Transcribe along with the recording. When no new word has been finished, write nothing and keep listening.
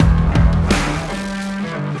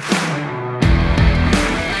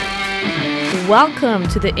Welcome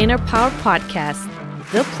to the Inner Power Podcast,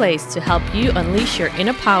 the place to help you unleash your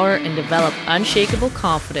inner power and develop unshakable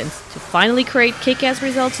confidence to finally create kick-ass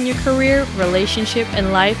results in your career, relationship,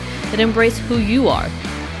 and life that embrace who you are.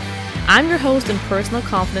 I'm your host and personal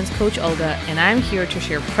confidence coach, Olga, and I'm here to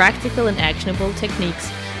share practical and actionable techniques,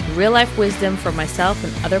 real-life wisdom for myself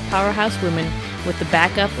and other powerhouse women with the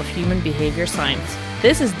backup of human behavior science.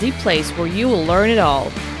 This is the place where you will learn it all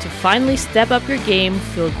to finally step up your game,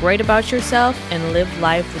 feel great about yourself, and live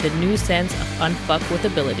life with a new sense of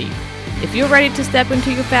unfuckwithability. If you're ready to step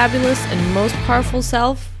into your fabulous and most powerful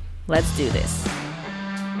self, let's do this.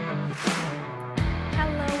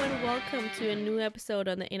 Hello and welcome to a new episode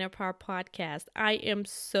on the Inner Power Podcast. I am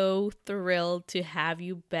so thrilled to have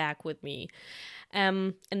you back with me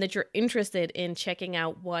and that you're interested in checking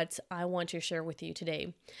out what I want to share with you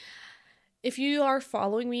today. If you are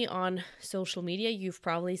following me on social media, you've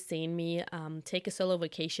probably seen me take a solo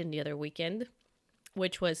vacation the other weekend,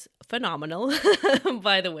 which was phenomenal,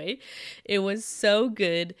 by the way. It was so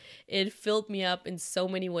good. It filled me up in so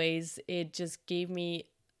many ways. It just gave me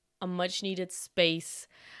a much needed space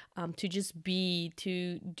to just be,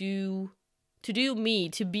 to do me,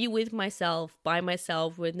 to be with myself, by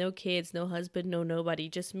myself, with no kids, no husband, no nobody,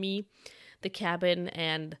 just me, the cabin,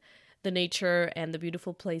 and the nature and the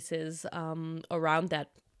beautiful places around that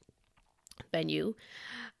venue.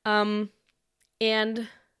 And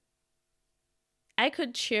I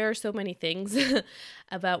could share so many things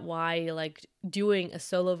about why doing a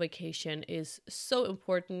solo vacation is so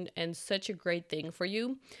important and such a great thing for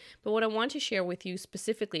you. But what I want to share with you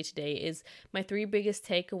specifically today is my three biggest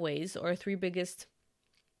takeaways or three biggest,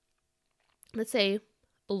 let's say,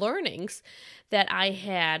 learnings that I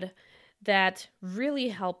had that really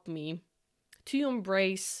helped me to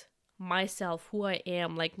embrace myself, who I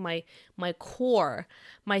am, like my core,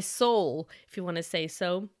 my soul, if you want to say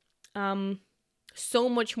so. So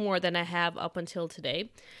much more than I have up until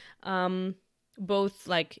today, both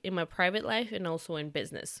like in my private life and also in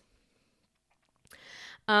business.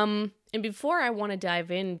 And before I want to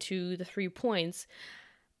dive into the 3 points,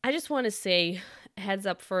 I just want to say, heads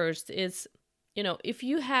up first, is, if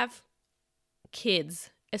you have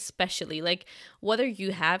kids, especially, whether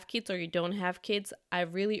you have kids or you don't have kids, I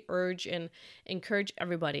really urge and encourage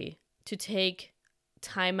everybody to take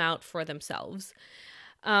time out for themselves.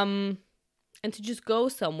 And to just go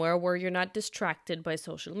somewhere where you're not distracted by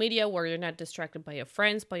social media, where you're not distracted by your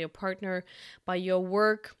friends, by your partner, by your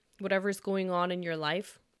work, whatever's going on in your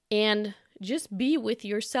life, and just be with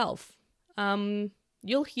yourself.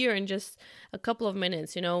 You'll hear in just a couple of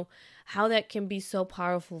minutes, how that can be so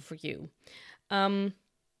powerful for you.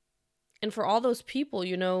 And for all those people,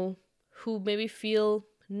 who maybe feel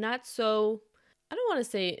not so, I don't want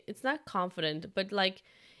to say it's not confident, but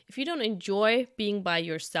if you don't enjoy being by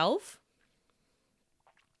yourself,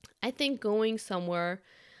 I think going somewhere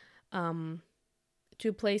to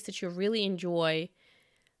a place that you really enjoy,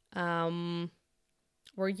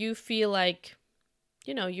 where you feel like,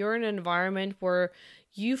 you're in an environment where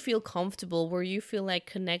you feel comfortable, where you feel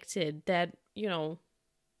connected, that,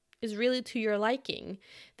 is really to your liking.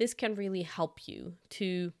 This can really help you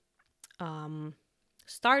to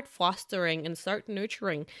start fostering and start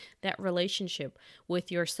nurturing that relationship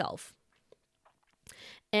with yourself.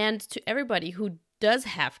 And to everybody who does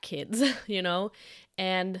have kids,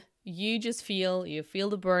 and you just feel the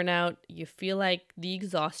burnout, you feel like the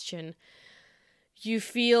exhaustion, you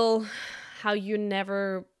feel how you're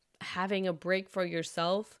never having a break for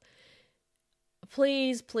yourself,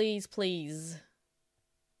 please, please, please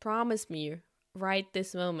promise me right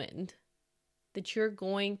this moment that you're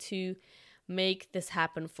going to make this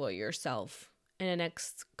happen for yourself in the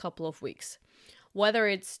next couple of weeks. Whether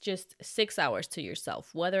it's just 6 hours to yourself,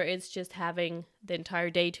 whether it's just having the entire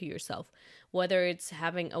day to yourself, whether it's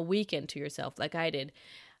having a weekend to yourself like I did.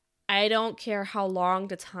 I don't care how long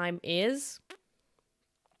the time is,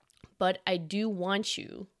 but I do want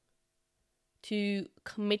you to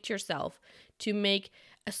commit yourself to make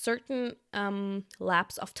a certain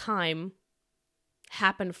lapse of time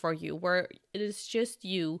happen for you, where it is just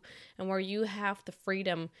you and where you have the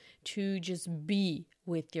freedom to just be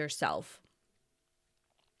with yourself.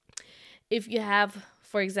 If you have,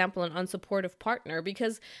 for example, an unsupportive partner,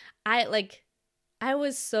 because I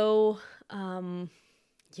was so,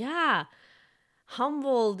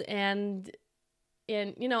 humbled and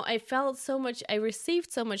I felt so much, I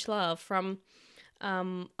received so much love from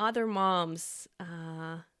other moms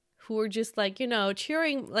who were just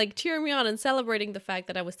cheering me on and celebrating the fact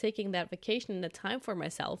that I was taking that vacation and the time for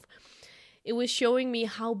myself. It was showing me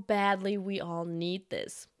how badly we all need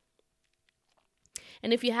this.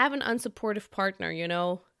 And if you have an unsupportive partner,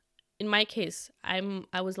 in my case,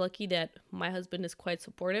 I was lucky that my husband is quite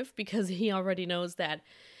supportive because he already knows that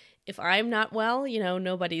if I'm not well,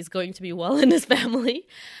 nobody's going to be well in his family.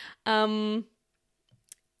 And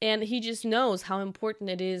he just knows how important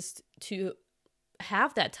it is to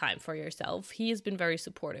have that time for yourself. He has been very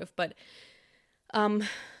supportive, but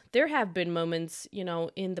there have been moments,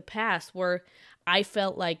 in the past where I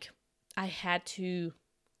felt like I had to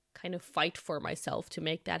kind of fight for myself to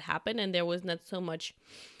make that happen, and there was not so much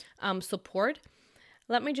support.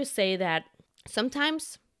 Let me just say that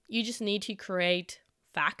sometimes you just need to create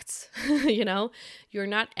facts. You're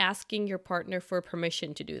not asking your partner for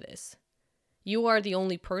permission to do this. You are the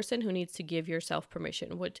only person who needs to give yourself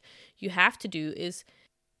permission. What you have to do is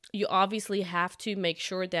you obviously have to make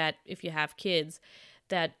sure that if you have kids,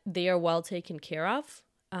 that they are well taken care of.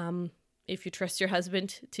 If you trust your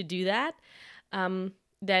husband to do that,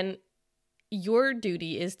 then your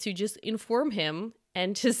duty is to just inform him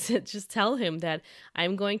and just tell him that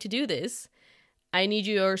I'm going to do this. I need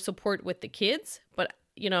your support with the kids, but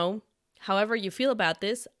however you feel about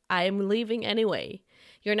this, I am leaving anyway.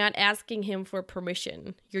 You're not asking him for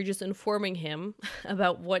permission. You're just informing him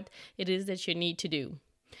about what it is that you need to do.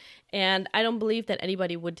 And I don't believe that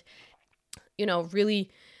anybody would, really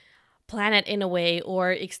plan it in a way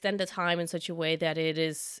or extend the time in such a way that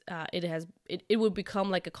it would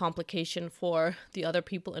become like a complication for the other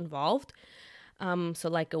people involved. So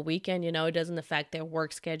like a weekend, it doesn't affect their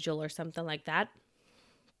work schedule or something like that.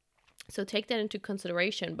 So take that into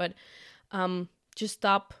consideration, but just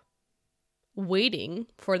stop waiting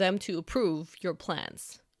for them to approve your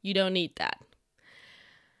plans. You don't need that.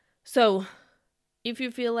 So if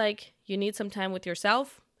you feel like you need some time with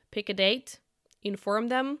yourself, pick a date, inform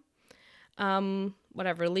them,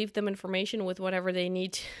 leave them information with whatever they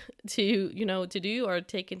need to do or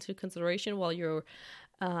take into consideration while you're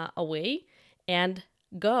away, and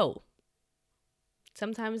go.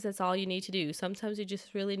 Sometimes that's all you need to do. Sometimes you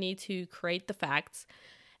just really need to create the facts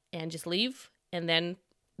and just leave, and then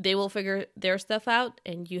they will figure their stuff out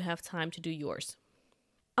and you have time to do yours.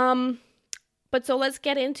 But so let's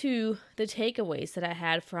get into the takeaways that I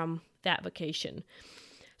had from that vacation.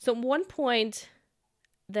 So one point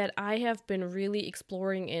that I have been really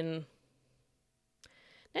exploring in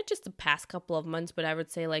not just the past couple of months, but I would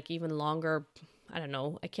say like even longer, I don't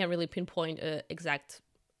know, I can't really pinpoint an exact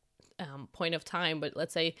point of time, but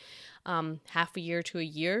let's say half a year to a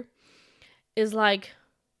year, is like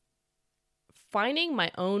finding my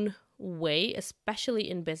own way, especially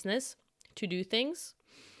in business, to do things,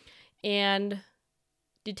 and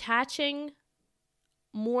detaching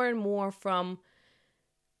more and more from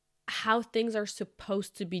how things are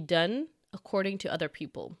supposed to be done according to other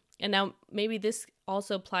people. And now maybe this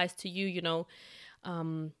also applies to you,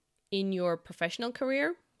 in your professional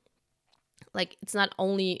career. Like it's not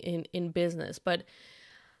only in business, but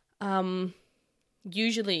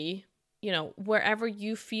usually, wherever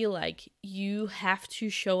you feel like you have to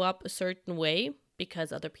show up a certain way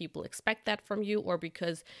because other people expect that from you, or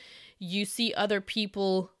because you see other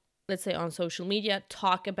people, let's say on social media,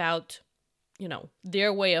 talk about,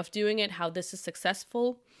 their way of doing it, how this is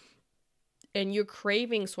successful, and you're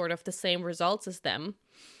craving sort of the same results as them.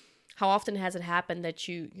 How often has it happened that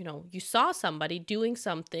you saw somebody doing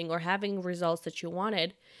something or having results that you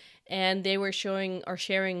wanted, and they were showing or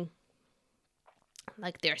sharing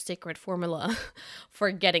like their secret formula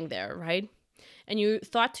for getting there, right? And you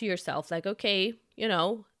thought to yourself like, okay,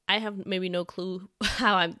 I have maybe no clue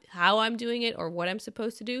how I'm doing it or what I'm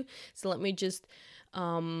supposed to do. So let me just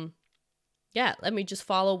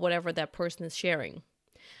follow whatever that person is sharing.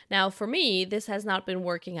 Now, for me, this has not been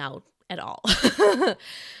working out at all.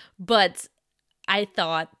 But I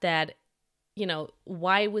thought that,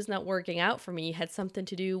 why it was not working out for me had something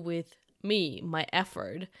to do with me, my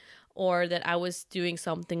effort, or that I was doing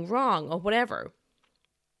something wrong or whatever.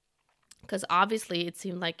 Because obviously it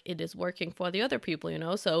seemed like it is working for the other people,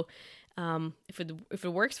 So if it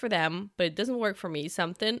works for them, but it doesn't work for me,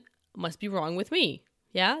 something must be wrong with me.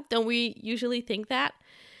 Yeah? Don't we usually think that?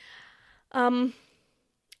 And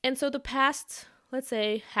so the past, let's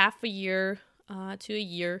say, half a year to a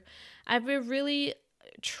year, I've been really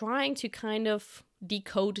trying to kind of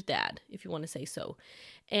decode that, if you want to say so,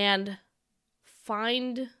 and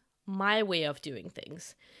find my way of doing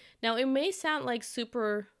things. Now, it may sound like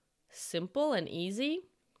super simple and easy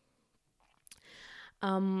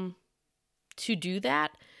to do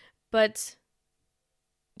that, but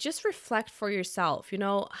just reflect for yourself,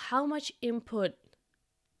 how much input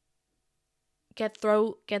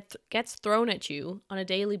gets thrown at you on a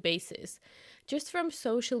daily basis, just from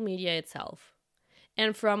social media itself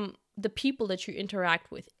and from the people that you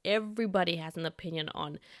interact with, everybody has an opinion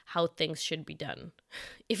on how things should be done.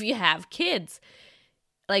 If you have kids,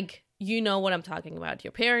 like, you know what I'm talking about.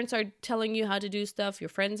 Your parents are telling you how to do stuff. Your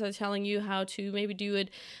friends are telling you how to maybe do it.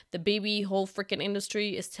 The baby whole freaking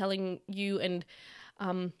industry is telling you and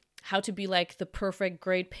how to be like the perfect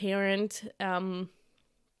great parent,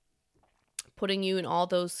 putting you in all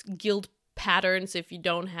those guilt patterns if you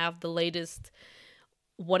don't have the latest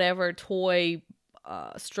whatever toy,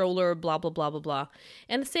 stroller, blah, blah, blah, blah, blah.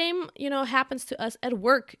 And the same, happens to us at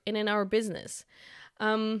work and in our business.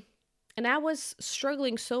 And I was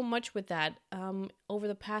struggling so much with that over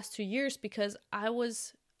the past 2 years because I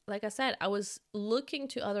was, like I said, I was looking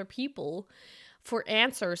to other people for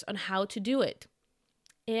answers on how to do it.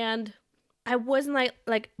 And I wasn't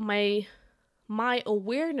like my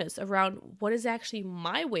awareness around what is actually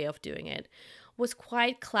my way of doing it was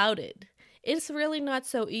quite clouded. It's really not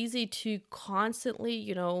so easy to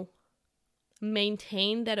constantly,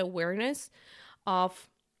 maintain that awareness of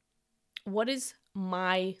what is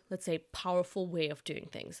my, let's say, powerful way of doing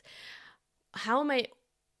things. How am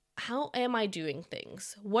I doing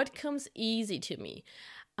things? What comes easy to me?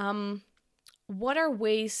 What are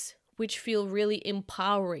ways which feel really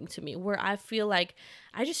empowering to me, where I feel like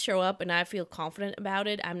I just show up and I feel confident about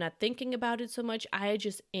it. I'm not thinking about it so much. I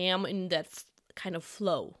just am in that kind of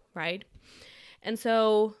flow, right? And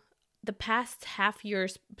so the past half year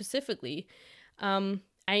specifically,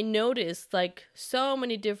 I noticed like so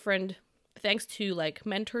many different, thanks to like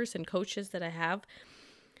mentors and coaches that I have,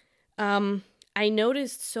 I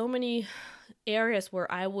noticed so many areas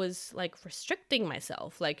where I was like restricting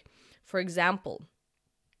myself. Like, for example,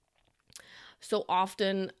 so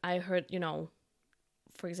often I heard,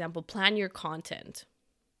 for example, plan your content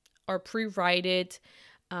or pre-write it,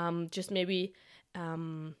 just maybe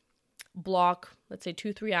block, let's say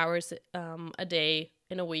 2-3 hours a day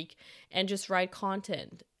in a week and just write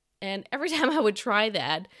content. And every time I would try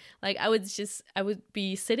that, like I would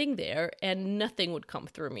be sitting there and nothing would come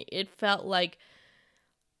through me. It felt like,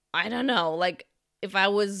 I don't know, like if I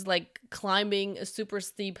was like climbing a super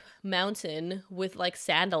steep mountain with like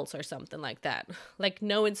sandals or something like that. Like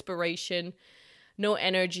no inspiration, no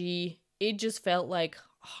energy. It just felt like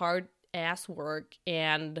hard ass work.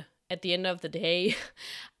 And at the end of the day,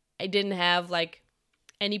 I didn't have like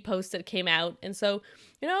any post that came out. And so,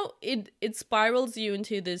 it spirals you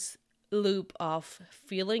into this loop of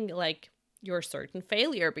feeling like you're a certain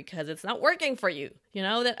failure because it's not working for you.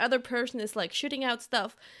 That other person is like shooting out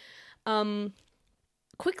stuff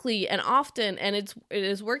quickly and often, and it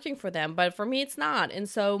is working for them, but for me it's not. And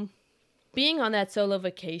so being on that solo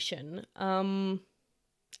vacation,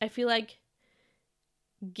 I feel like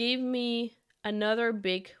gave me another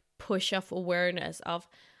big push of awareness of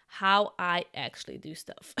how I actually do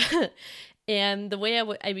stuff. And the way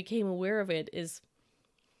I became aware of it is,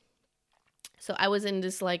 so I was in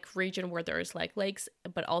this like region where there's like lakes,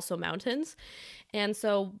 but also mountains. And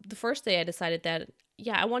so the first day I decided that,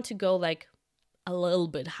 I want to go like a little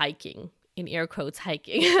bit hiking, in air quotes,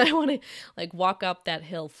 hiking. I want to like walk up that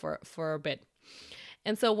hill for a bit.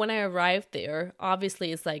 And so when I arrived there,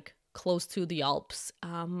 obviously it's like close to the Alps.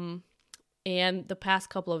 And the past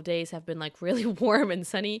couple of days have been like really warm and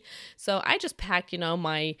sunny. So I just packed,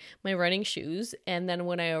 my running shoes. And then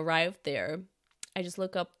when I arrived there, I just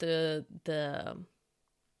look up the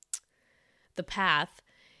path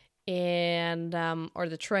and or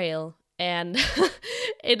the trail, and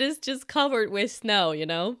it is just covered with snow,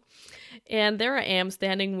 And there I am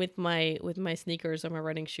standing with my sneakers or my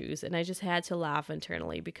running shoes, and I just had to laugh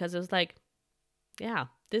internally because it was like, yeah,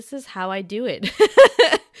 this is how I do it.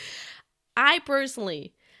 I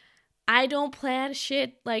personally, I don't plan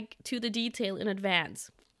shit like to the detail in advance.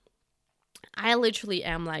 I literally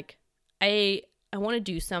am like, I want to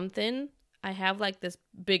do something. I have like this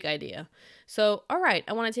big idea. So, all right,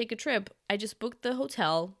 I want to take a trip. I just booked the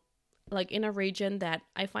hotel like in a region that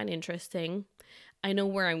I find interesting. I know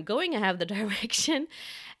where I'm going. I have the direction.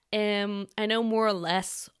 I know more or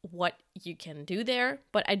less what you can do there,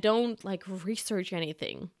 but I don't like research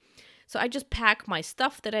anything. So I just pack my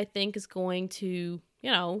stuff that I think is going to,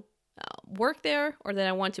 work there or that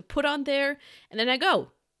I want to put on there. And then I go.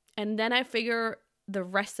 And then I figure the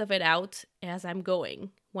rest of it out as I'm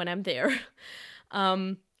going when I'm there.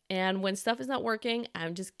 And when stuff is not working,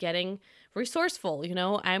 I'm just getting resourceful,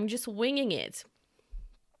 I'm just winging it.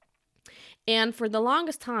 And for the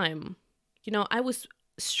longest time, I was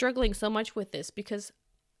struggling so much with this because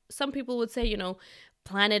some people would say,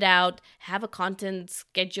 plan it out, have a content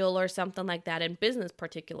schedule or something like that, in business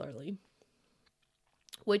particularly,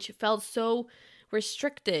 which felt so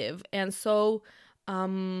restrictive and so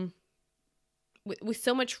with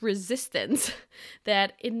so much resistance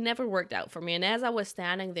that it never worked out for me. And as I was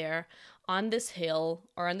standing there on this hill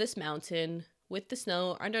or on this mountain with the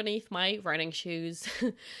snow underneath my running shoes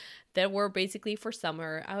that were basically for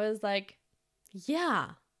summer, I was like,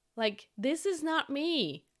 yeah, like this is not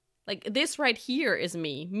me. Like this right here is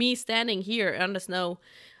me standing here on the snow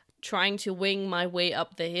trying to wing my way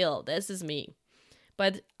up the hill. This is me.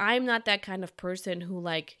 But I'm not that kind of person who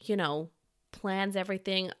like, plans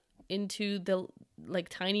everything into the like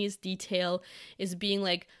tiniest detail, is being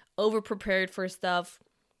like over prepared for stuff.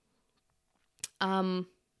 I'm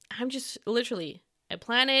just literally, I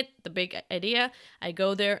plan it, the big idea, I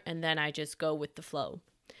go there, and then I just go with the flow.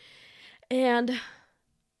 And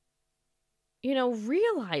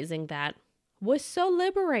realizing that was so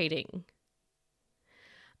liberating.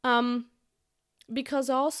 Because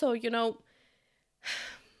also,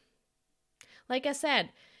 like I said,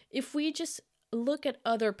 if we just look at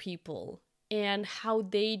other people and how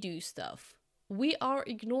they do stuff, we are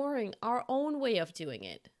ignoring our own way of doing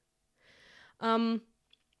it. And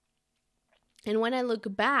when I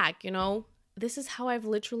look back, this is how I've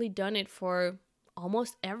literally done it for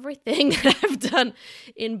almost everything that I've done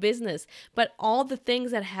in business. But all the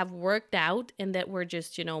things that have worked out and that were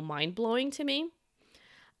just, mind-blowing to me,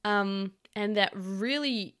 and that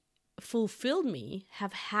really fulfilled me,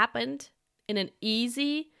 have happened in an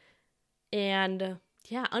easy and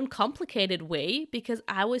uncomplicated way, because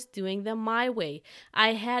I was doing them my way.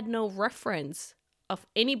 I had no reference of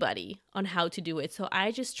anybody on how to do it, so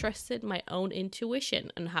I just trusted my own intuition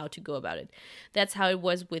on how to go about it. That's how it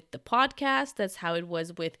was with the podcast. That's how it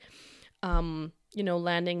was with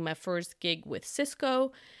landing my first gig with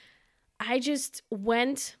Cisco. I just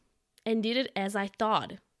went and did it as I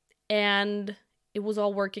thought, and it was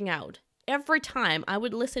all working out. Every time I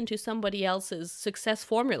would listen to somebody else's success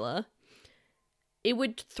formula, it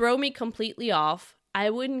would throw me completely off.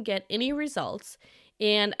 I wouldn't get any results,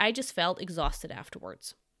 and I just felt exhausted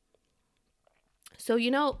afterwards. So,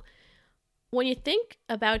 when you think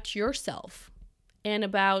about yourself and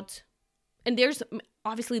there's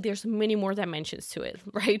many more dimensions to it,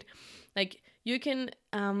 right? Like you can,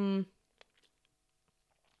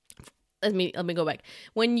 let me go back.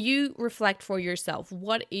 When you reflect for yourself,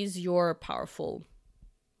 what is your powerful,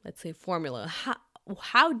 let's say, formula?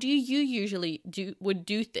 How do you usually would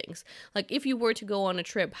do things? Like if you were to go on a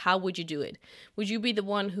trip, how would you do it? Would you be the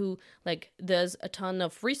one who like does a ton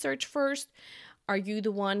of research first? Are you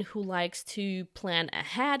the one who likes to plan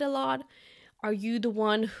ahead a lot? Are you the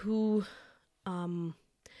one who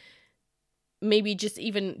maybe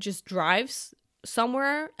just drives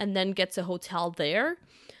somewhere and then gets a hotel there?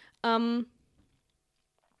 How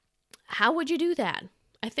would you do that?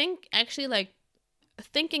 I think actually like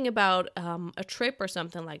thinking about a trip or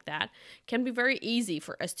something like that can be very easy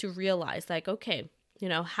for us to realize, like, okay,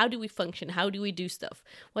 how do we function? How do we do stuff?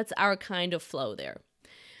 What's our kind of flow there?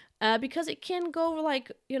 Because it can go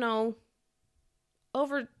like,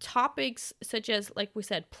 over topics such as, like we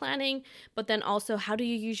said, planning, but then also how do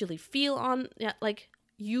you usually feel on like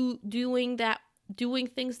you doing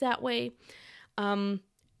things that way? Do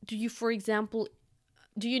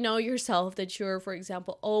you know yourself that you're, for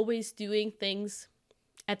example, always doing things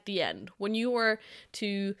at the end? When you were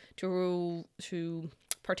to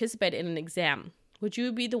participate in an exam, would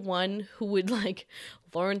you be the one who would like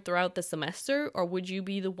learn throughout the semester, or would you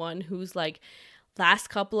be the one who's like last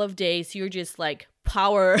couple of days you're just like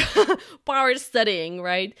power studying,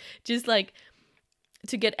 right? Just like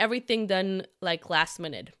to get everything done like last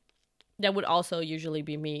minute. That would also usually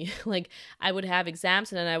be me. Like I would have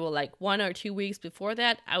exams and then I will like 1 or 2 weeks before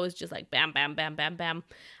that, I was just like bam, bam, bam, bam, bam.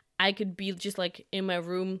 I could be just like in my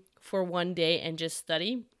room for one day and just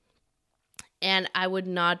study. And I would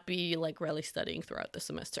not be like really studying throughout the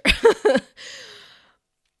semester.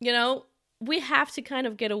 We have to kind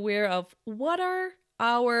of get aware of what are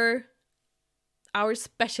our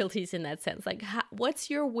specialties in that sense. Like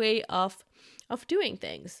what's your way of doing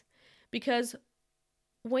things? Because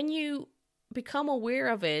when you become aware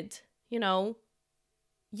of it, you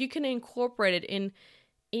can incorporate it in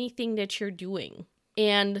anything that you're doing.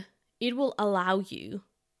 And it will allow you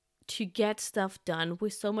to get stuff done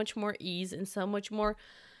with so much more ease and so much more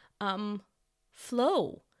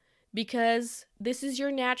flow. Because this is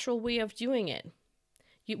your natural way of doing it.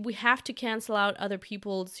 We have to cancel out other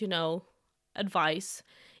people's, advice,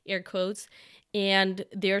 air quotes, and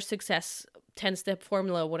their success 10-step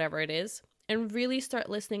formula, whatever it is, and really start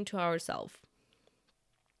listening to ourselves.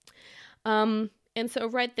 And so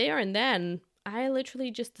right there and then, I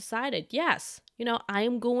literally just decided, yes, I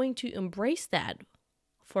am going to embrace that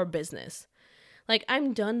for business. Like,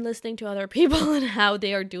 I'm done listening to other people and how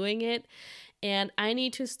they are doing it. and I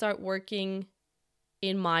need to start working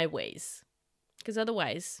in my ways, because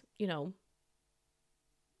otherwise,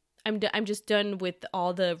 I'm just done with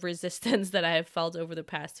all the resistance that I have felt over the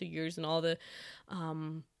past 2 years and all the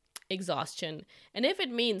exhaustion. And if it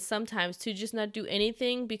means sometimes to just not do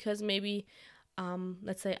anything because maybe,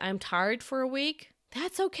 let's say I'm tired for a week,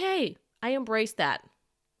 that's okay. I embrace that.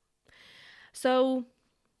 So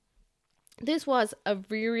this was a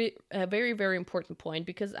very, very important point,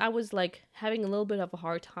 because I was like having a little bit of a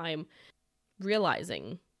hard time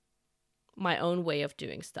realizing my own way of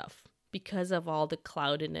doing stuff because of all the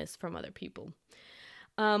cloudiness from other people.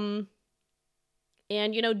 And,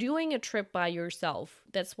 doing a trip by yourself,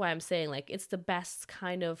 that's why I'm saying, like, it's the best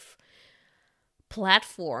kind of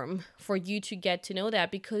platform for you to get to know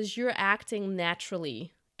that, because you're acting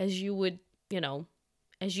naturally as you would,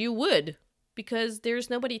 because there's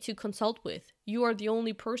nobody to consult with. You are the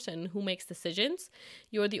only person who makes decisions.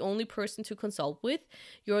 You're the only person to consult with.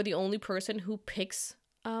 You're the only person who picks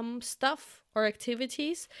stuff or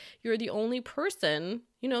activities. You're the only person,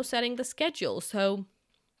 setting the schedule. So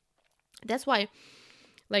that's why,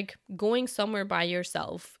 like, going somewhere by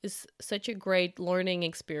yourself is such a great learning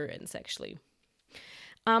experience, actually.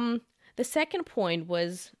 The second point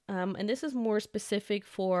was, and this is more specific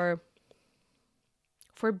for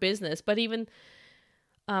business, but even,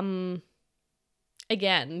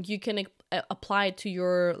 again, you can apply it to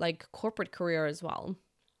your, like, corporate career as well.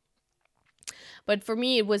 But for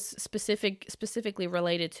me, it was specifically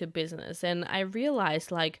related to business. And I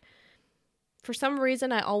realized, like, for some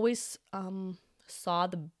reason, I always saw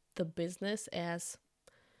the business as,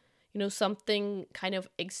 something kind of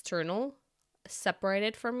external,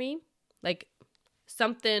 separated from me, like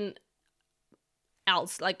something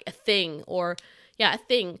else, like a thing, or a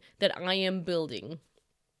thing that I am building.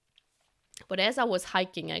 But as I was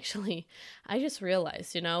hiking, actually, I just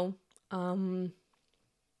realized,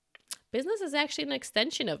 business is actually an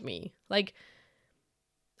extension of me. Like,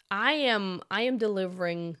 I am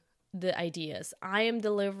delivering the ideas. I am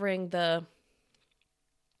delivering the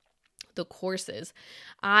courses.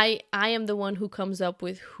 I am the one who comes up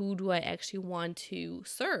with who do I actually want to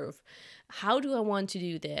serve? How do I want to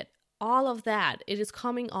do that? All of that, it is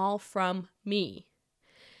coming all from me.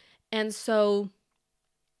 And so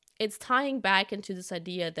it's tying back into this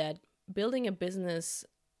idea that building a business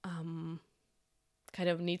kind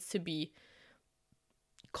of needs to be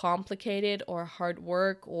complicated or hard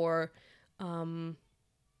work or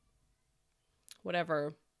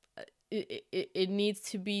whatever. It needs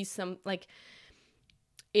to be some, like,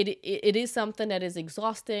 it is something that is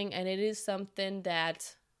exhausting, and it is something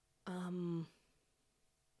that I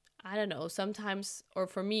don't know, sometimes, or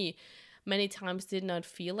for me, many times did not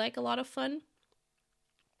feel like a lot of fun.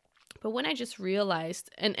 But when I just realized,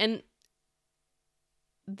 and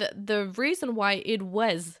the reason why it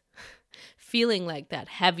was feeling like that,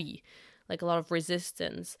 heavy, like a lot of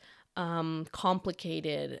resistance,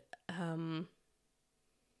 complicated,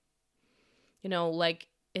 like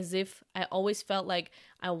as if I always felt like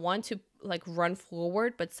I want to, like, run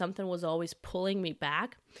forward, but something was always pulling me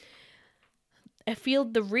back. I feel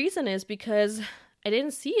the reason is because I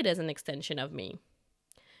didn't see it as an extension of me.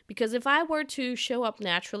 Because if I were to show up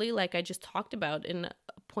naturally, like I just talked about in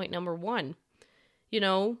point number 1,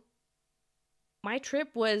 my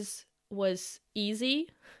trip was easy,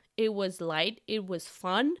 it was light, it was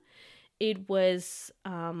fun, it was,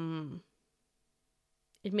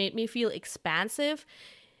 it made me feel expansive,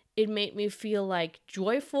 it made me feel like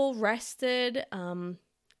joyful, rested,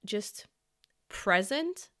 just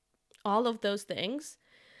present, all of those things.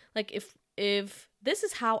 Like, if this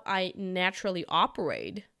is how I naturally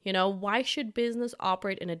operate, why should business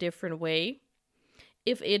operate in a different way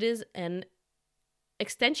if it is an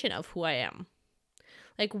extension of who I am?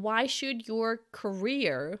 Like, why should your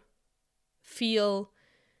career feel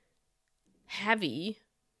heavy,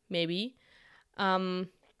 maybe, and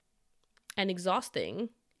exhausting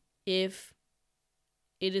if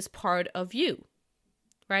it is part of you,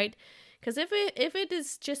 right? Because if it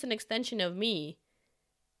is just an extension of me,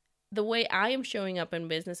 the way I am showing up in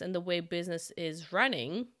business and the way business is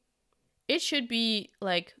running, it should be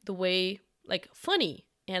like the way, like, funny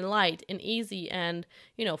and light and easy and,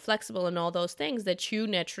 flexible and all those things that you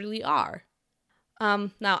naturally are.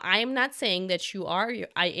 Now, I am not saying that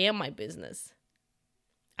I am my business.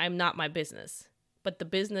 I'm not my business, but the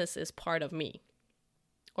business is part of me,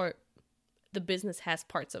 or the business has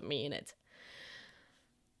parts of me in it.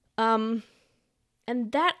 And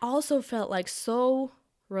that also felt like so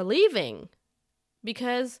relieving,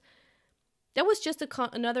 because that was just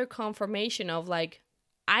another confirmation of, like,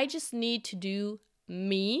 I just need to do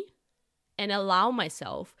me and allow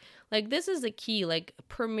myself. Like, this is the key, like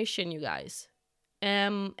permission, you guys.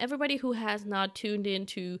 Everybody who has not tuned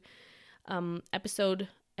into episode,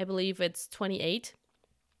 I believe it's 28,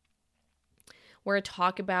 where I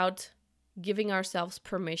talk about giving ourselves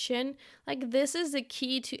permission. Like, this is the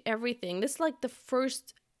key to everything. This is like the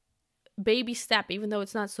first baby step, even though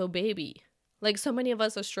it's not so baby. Like, so many of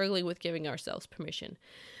us are struggling with giving ourselves permission.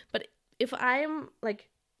 But if I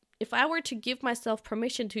were to give myself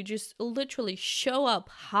permission to just literally show up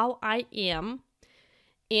how I am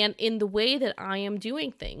and in the way that I am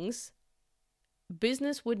doing things,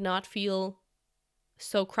 business would not feel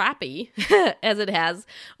so crappy as it has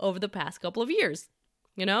over the past couple of years,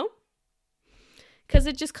 you know? Because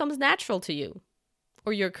it just comes natural to you,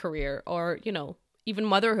 or your career, or, you know, even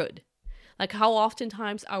motherhood. Like, how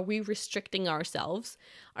oftentimes are we restricting ourselves?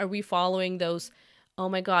 Are we following those, oh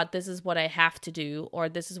my God, this is what I have to do, or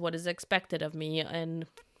this is what is expected of me, and,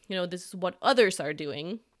 you know, this is what others are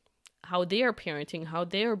doing, how they are parenting, how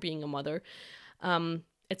they are being a mother,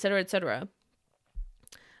 etc., etc.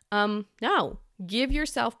 Now, give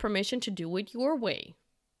yourself permission to do it your way.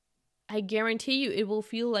 I guarantee you it will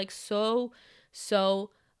feel like so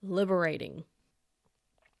liberating.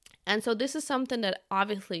 And so this is something that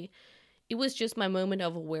obviously it was just my moment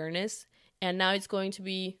of awareness, and now it's going to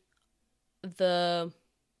be the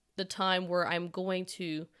time where I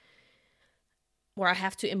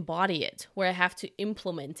have to embody it, where I have to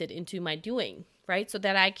implement it into my doing, right? So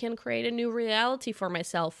that I can create a new reality for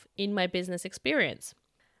myself in my business experience.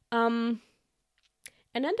 And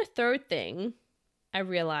then the third thing I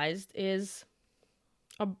realized is,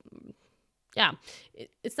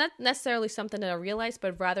 it's not necessarily something that I realized,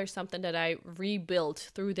 but rather something that I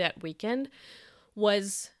rebuilt through that weekend,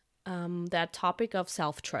 was that topic of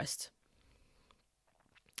self-trust.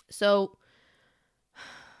 So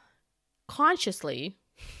consciously,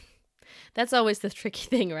 that's always the tricky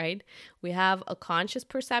thing, right? We have a conscious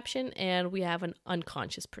perception and we have an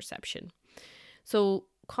unconscious perception. So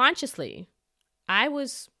consciously, I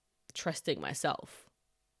was trusting myself.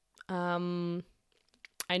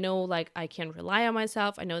 I know, like, I can rely on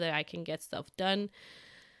myself. I know that I can get stuff done.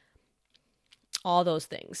 All those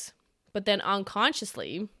things. But then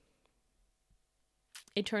unconsciously,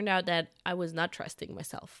 it turned out that I was not trusting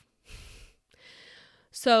myself.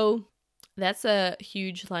 So that's a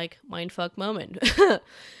huge, like, mindfuck moment.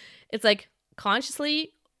 It's like,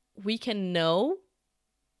 consciously, we can know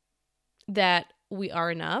that we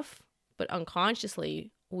are enough, but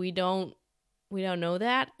unconsciously, we don't know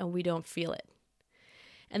that, and we don't feel it.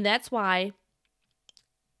 And that's why,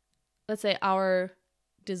 let's say, our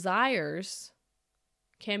desires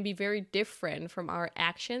can be very different from our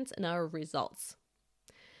actions and our results.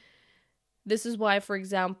 This is why, for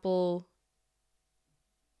example,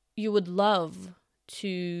 you would love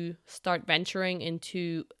to start venturing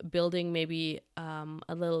into building maybe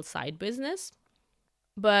a little side business.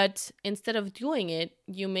 But instead of doing it,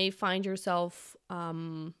 you may find yourself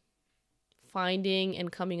finding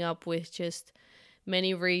and coming up with just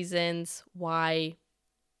many reasons why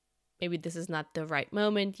maybe this is not the right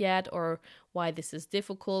moment yet, or why this is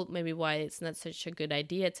difficult, maybe why it's not such a good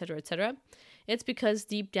idea, etc., etc. It's because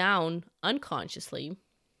deep down, unconsciously,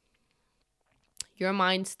 your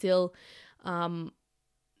mind still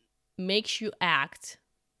makes you act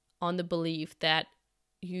on the belief that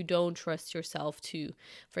you don't trust yourself to,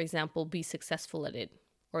 for example, be successful at it,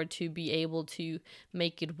 or to be able to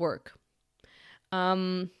make it work.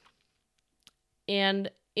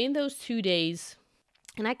 And in those 2 days,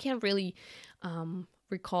 and I can't really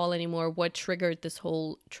recall anymore what triggered this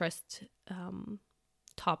whole trust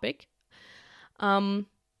topic.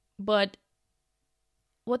 But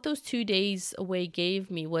what those 2 days away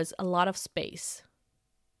gave me was a lot of space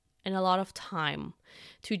and a lot of time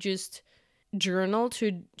to just journal,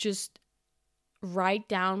 to just write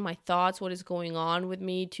down my thoughts, what is going on with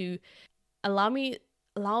me, to allow me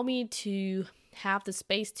to have the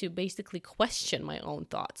space to basically question my own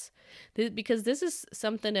thoughts. Because this is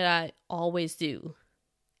something that I always do.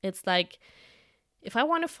 It's like, if I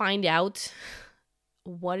want to find out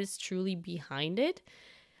what is truly behind it,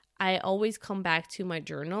 I always come back to my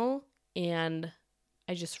journal and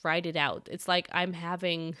I just write it out. It's like I'm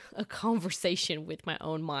having a conversation with my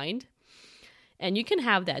own mind. And you can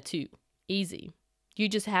have that too. Easy. You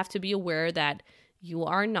just have to be aware that you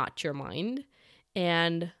are not your mind,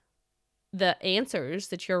 and the answers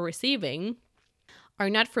that you're receiving are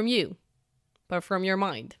not from you, but from your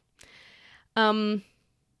mind.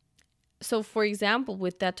 So for example,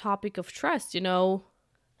 with that topic of trust,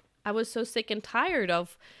 I was so sick and tired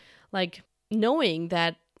of like knowing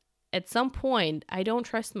that at some point I don't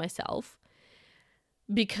trust myself,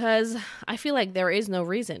 because I feel like there is no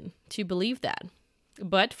reason to believe that.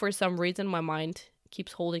 But for some reason, my mind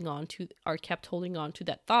kept holding on to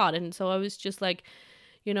that thought. And so I was just like,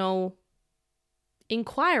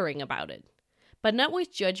 inquiring about it, but not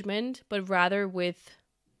with judgment, but rather with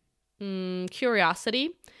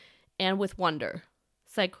curiosity and with wonder.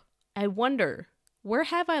 It's like, I wonder, where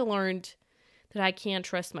have I learned that I can't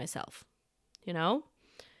trust myself?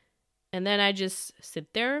 And then I just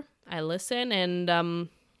sit there, I listen, and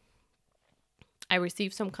I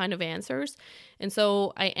receive some kind of answers. And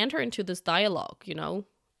so I enter into this dialogue,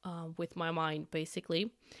 with my mind,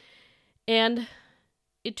 basically. And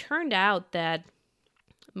it turned out that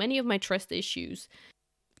many of my trust issues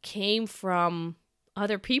came from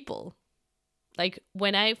other people. Like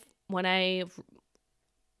when I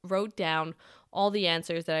wrote down all the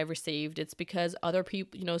answers that I received, it's because other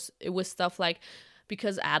people, it was stuff like,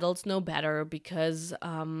 because adults know better, because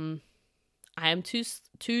I am too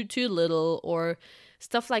little, or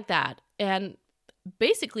stuff like that. And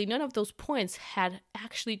basically none of those points had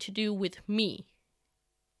actually to do with me.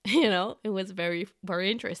 It was very, very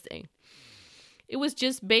interesting. It was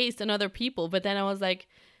just based on other people. But then I was like,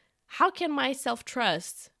 how can my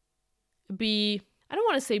self-trust be, I don't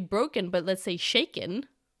want to say broken, but let's say shaken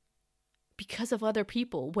because of other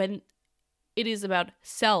people, when it is about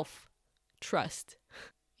self-trust?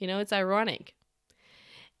 It's ironic.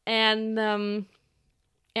 And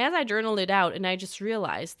as I journaled it out, and I just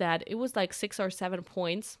realized that it was like 6 or 7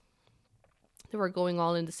 points that were going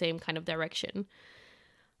all in the same kind of direction.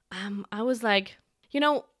 I was like,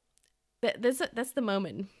 that's the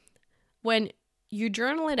moment when you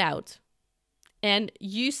journal it out and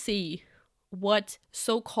you see what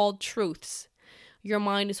so-called truths your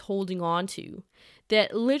mind is holding on to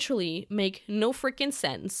that literally make no freaking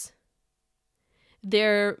sense.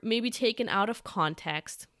 They're maybe taken out of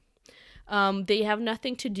context. They have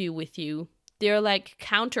nothing to do with you. They're like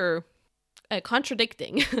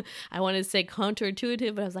contradicting. I wanted to say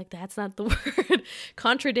counterintuitive, but I was like, that's not the word.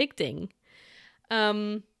 Contradicting.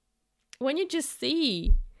 When you just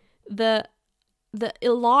see the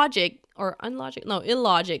illogic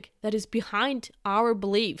that is behind our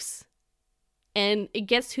beliefs, and it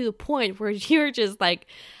gets to the point where you're just like,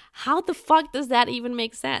 how the fuck does that even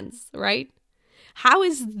make sense, right? How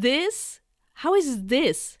is this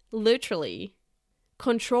literally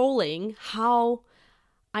controlling how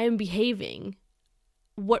I am behaving,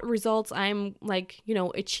 what results I'm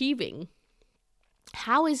achieving?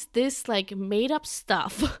 How is this made up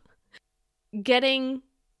stuff getting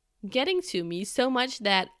to me so much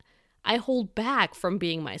that I hold back from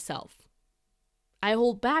being myself? I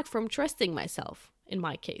hold back from trusting myself, in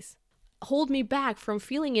my case. Hold me back from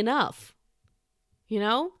feeling enough.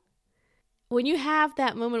 When you have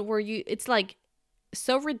that moment where it's like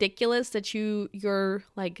so ridiculous that you're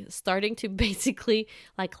starting to basically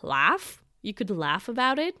laugh. You could laugh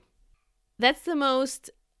about it. That's the most,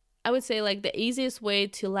 I would say, the easiest way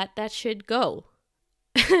to let that shit go.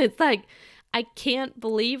 It's like, I can't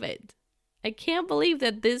believe it. I can't believe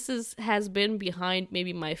that this has been behind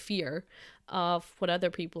maybe my fear of what other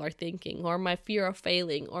people are thinking, or my fear of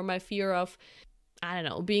failing, or my fear of, I don't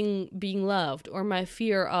know, being loved, or my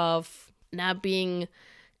fear of not being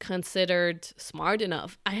considered smart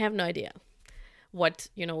enough. I have no idea what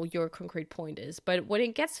your concrete point is, but when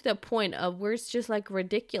it gets to the point of where it's just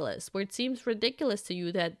ridiculous, where it seems ridiculous to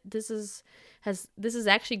you that this is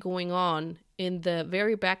actually going on in the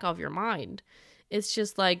very back of your mind, it's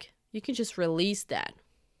just you can just release that.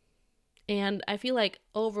 And I feel like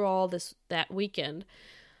overall that weekend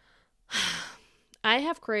I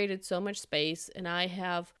have created so much space, and I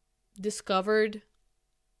have discovered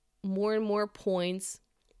more and more points.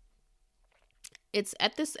 It's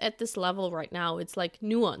at this level right now. It's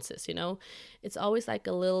nuances, It's always a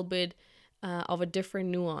little bit of a different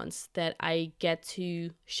nuance that I get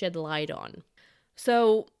to shed light on.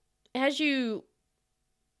 So as you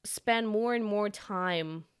spend more and more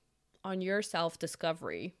time on your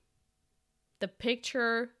self-discovery, the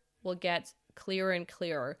picture will get clearer and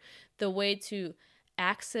clearer. The way to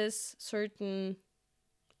access certain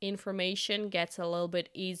information gets a little bit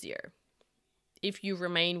easier if you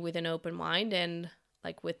remain with an open mind and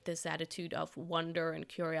with this attitude of wonder and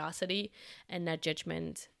curiosity and not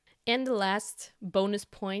judgment. And the last bonus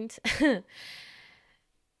point,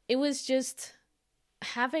 it was just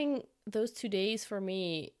having those 2 days for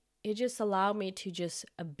me. It just allowed me to just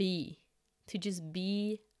be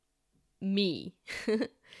me.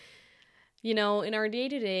 In our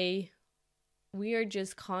day-to-day, we are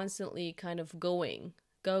just constantly kind of going.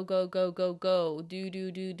 Go, go, go, go, go.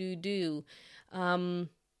 Do.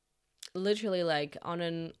 Literally on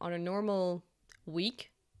a normal week,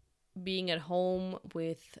 being at home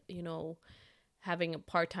with, having a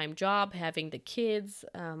part-time job, having the kids.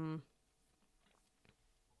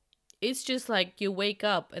 It's just like you wake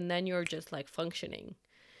up and then you're just like functioning.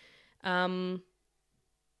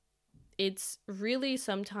 It's really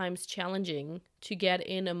sometimes challenging to get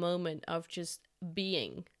in a moment of just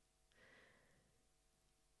being.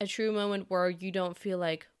 A true moment where you don't feel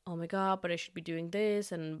like, oh my God, but I should be doing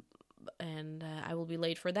this and I will be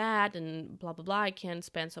late for that and blah, blah, blah. I can't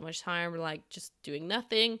spend so much time like just doing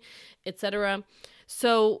nothing, etc.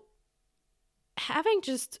 So having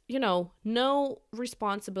just, no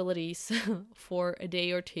responsibilities for a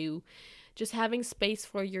day or two, just having space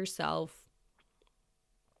for yourself,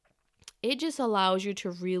 it just allows you to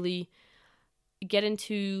really get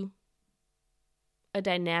into a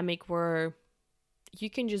dynamic where you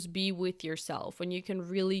can just be with yourself and you can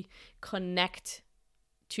really connect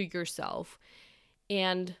to yourself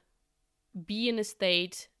and be in a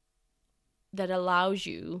state that allows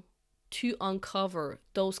you to uncover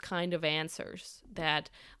those kind of answers that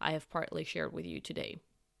I have partly shared with you today.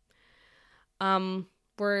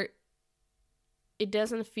 Where it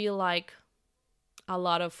doesn't feel like a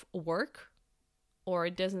lot of work, or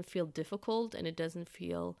it doesn't feel difficult, and it doesn't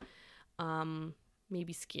feel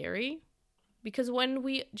maybe scary. Because when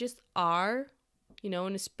we just are,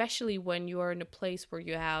 and especially when you are in a place where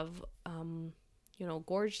you have,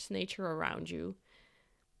 gorgeous nature around you,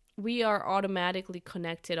 we are automatically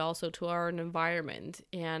connected also to our environment.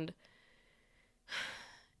 And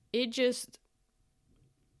it just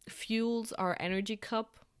fuels our energy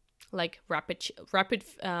cup like rapid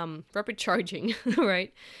charging,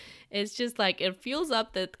 right? It's just like it fills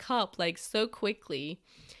up the cup like so quickly.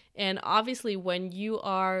 And obviously when you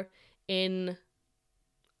are in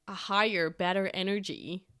a higher, better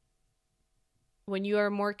energy, when you are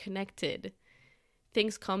more connected,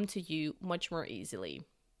 things come to you much more easily.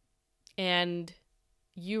 And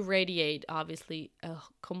you radiate, obviously, a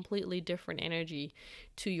completely different energy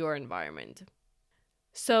to your environment.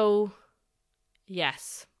 So,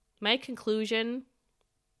 yes, my conclusion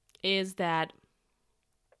is that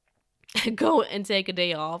go and take a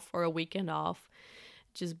day off or a weekend off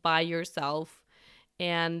just by yourself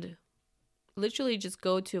and literally just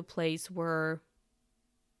go to a place where,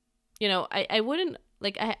 I wouldn't,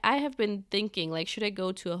 like, I have been thinking, like, should I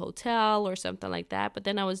go to a hotel or something like that? But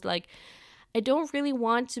then I was like, I don't really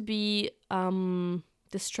want to be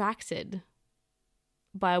distracted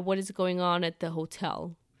by what is going on at the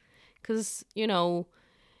hotel. Because,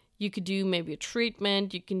 you could do maybe a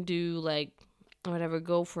treatment, you can do, like, whatever,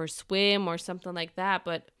 go for a swim or something like that.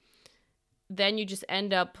 But then you just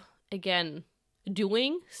end up, again,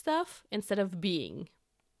 doing stuff instead of being.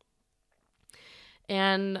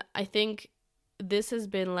 And I think this has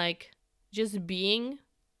been like, just being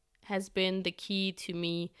has been the key to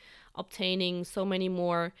me obtaining so many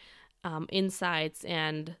more insights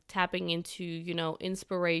and tapping into,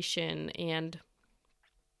 inspiration and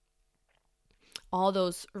all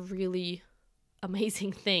those really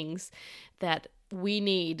amazing things that we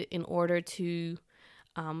need in order to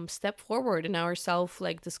step forward in our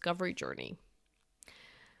discovery journey.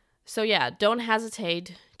 So yeah, don't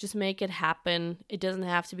hesitate. Just make it happen. It doesn't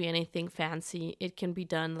have to be anything fancy. It can be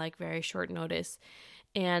done like very short notice.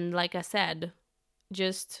 And like I said,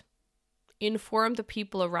 just inform the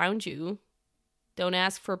people around you. Don't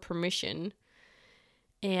ask for permission.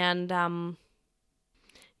 And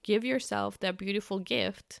give yourself that beautiful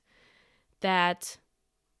gift that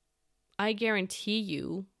I guarantee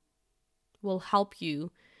you will help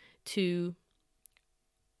you to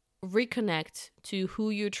reconnect to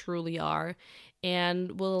who you truly are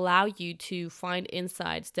and will allow you to find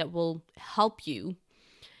insights that will help you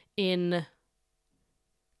in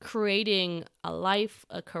creating a life,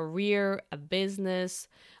 a career, a business,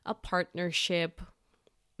 a partnership,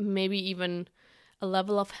 maybe even a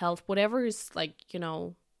level of health, whatever is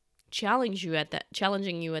challenging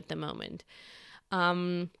you at the moment,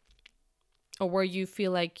 or where you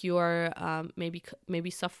feel like you are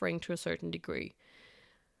maybe suffering to a certain degree.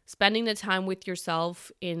 Spending the time with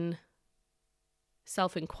yourself in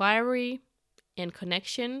self-inquiry and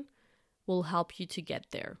connection will help you to get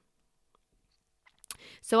there.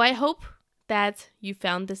 So I hope that you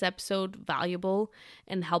found this episode valuable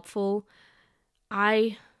and helpful.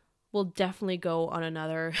 I will definitely go on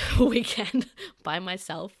another weekend by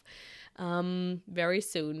myself very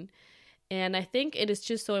soon. And I think it is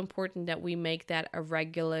just so important that we make that a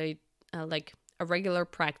regular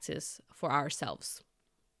practice for ourselves.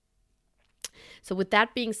 So with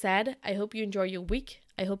that being said, I hope you enjoy your week.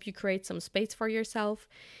 I hope you create some space for yourself.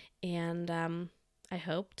 And I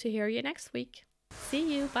hope to hear you next week.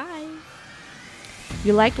 See you. Bye.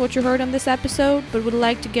 you liked what you heard on this episode but would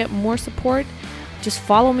like to get more support, just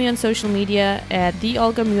follow me on social media at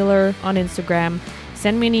 @theolgamueller on Instagram.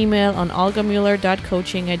 Send me an email on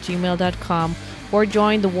olgamueller.coaching@gmail.com or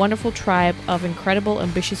join the wonderful tribe of incredible,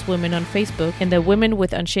 ambitious women on Facebook in the Women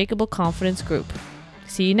with Unshakable Confidence group.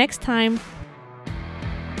 See you next time.